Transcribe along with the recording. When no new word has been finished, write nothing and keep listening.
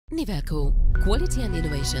NIVELCO, quality and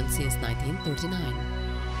innovation since 1939.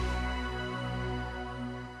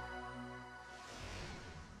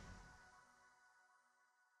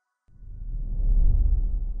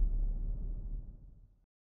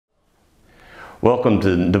 Welcome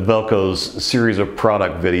to NIVELCO's series of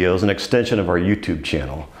product videos, an extension of our YouTube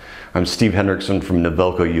channel. I'm Steve Henrikson from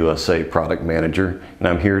NIVELCO USA Product Manager, and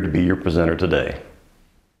I'm here to be your presenter today.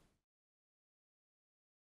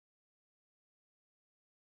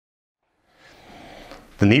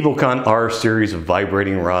 The NIVOCONT R series of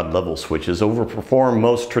vibrating rod level switches overperform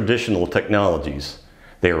most traditional technologies.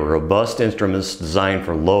 They are robust instruments designed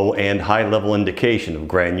for low and high level indication of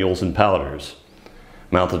granules and powders.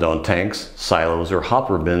 Mounted on tanks, silos, or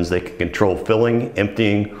hopper bins, they can control filling,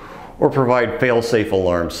 emptying, or provide fail-safe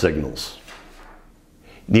alarm signals.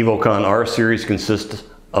 NIVOCONT R series consists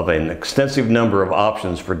of an extensive number of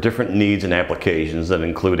options for different needs and applications that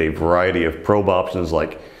include a variety of probe options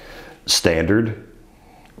like standard,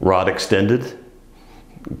 rod extended,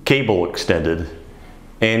 cable extended,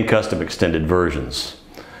 and custom extended versions.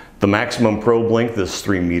 The maximum probe length is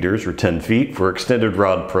 3 meters or 10 feet for extended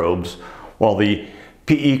rod probes, while the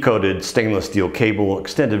PE-coated stainless steel cable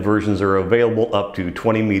extended versions are available up to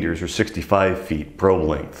 20 meters or 65 feet probe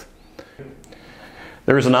length.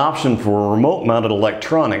 There is an option for remote mounted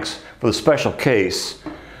electronics for the special case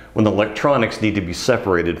when the electronics need to be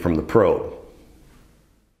separated from the probe.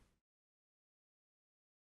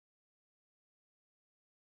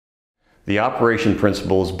 The operation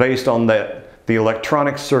principle is based on that the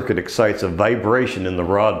electronic circuit excites a vibration in the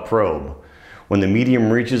rod probe. When the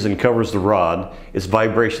medium reaches and covers the rod, its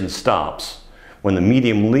vibration stops. When the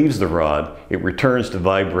medium leaves the rod, it returns to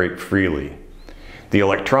vibrate freely. The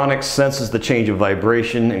electronics senses the change of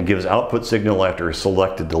vibration and gives output signal after a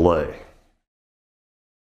selected delay.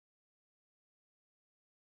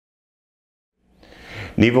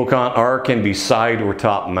 NIVOCONT R can be side or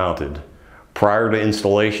top mounted. Prior to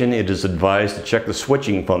installation, it is advised to check the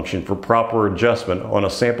switching function for proper adjustment on a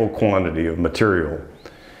sample quantity of material.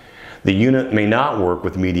 The unit may not work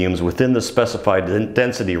with mediums within the specified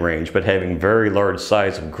density range, but having very large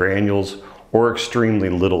size of granules or extremely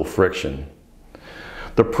little friction.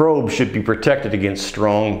 The probe should be protected against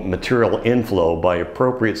strong material inflow by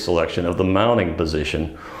appropriate selection of the mounting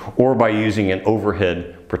position or by using an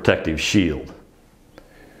overhead protective shield.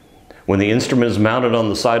 When the instrument is mounted on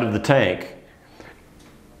the side of the tank,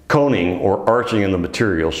 coning or arching in the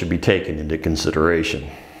material should be taken into consideration.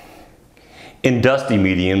 In dusty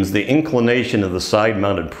mediums, the inclination of the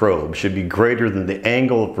side-mounted probe should be greater than the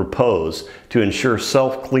angle of repose to ensure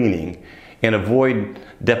self-cleaning and avoid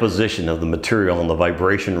deposition of the material on the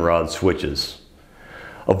vibration rod switches.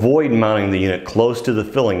 Avoid mounting the unit close to the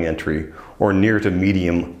filling entry or near to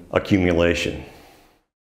medium accumulation.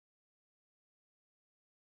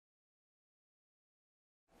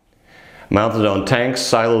 Mounted on tanks,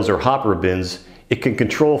 silos, or hopper bins, it can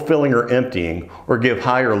control filling or emptying or give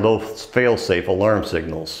high or low fail-safe alarm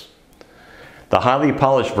signals. The highly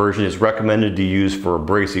polished version is recommended to use for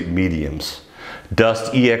abrasive mediums.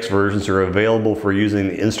 Dust EX versions are available for using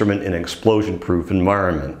the instrument in an explosion-proof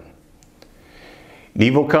environment.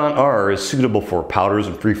 NIVOCONT R is suitable for powders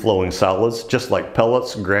and free-flowing solids, just like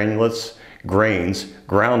pellets, granulates, grains,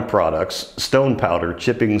 ground products, stone powder,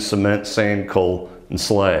 chipping, cement, sand, coal, and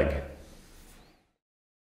slag.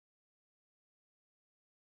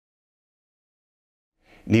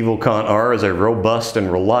 NIVOCONT R is a robust and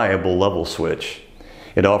reliable level switch.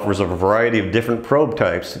 It offers a variety of different probe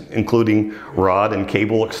types, including rod and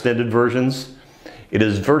cable extended versions. It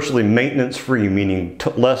is virtually maintenance-free, meaning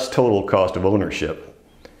less total cost of ownership.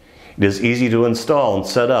 It is easy to install and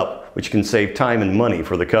set up, which can save time and money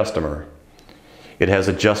for the customer. It has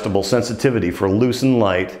adjustable sensitivity for loose and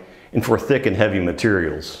light and for thick and heavy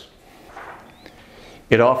materials.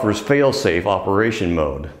 It offers fail-safe operation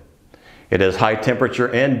mode. It has high temperature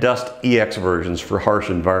and dust EX versions for harsh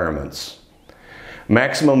environments.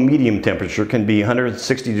 Maximum medium temperature can be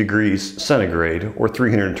 160 degrees centigrade or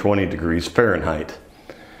 320 degrees Fahrenheit.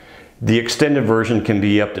 The extended version can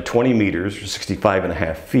be up to 20 meters or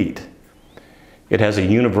 65.5 feet. It has a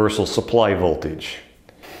universal supply voltage.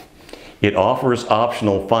 It offers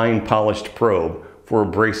optional fine polished probe for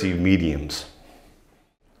abrasive mediums.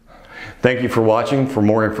 Thank you for watching. For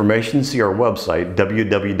more information, see our website,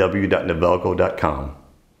 www.nivelco.com.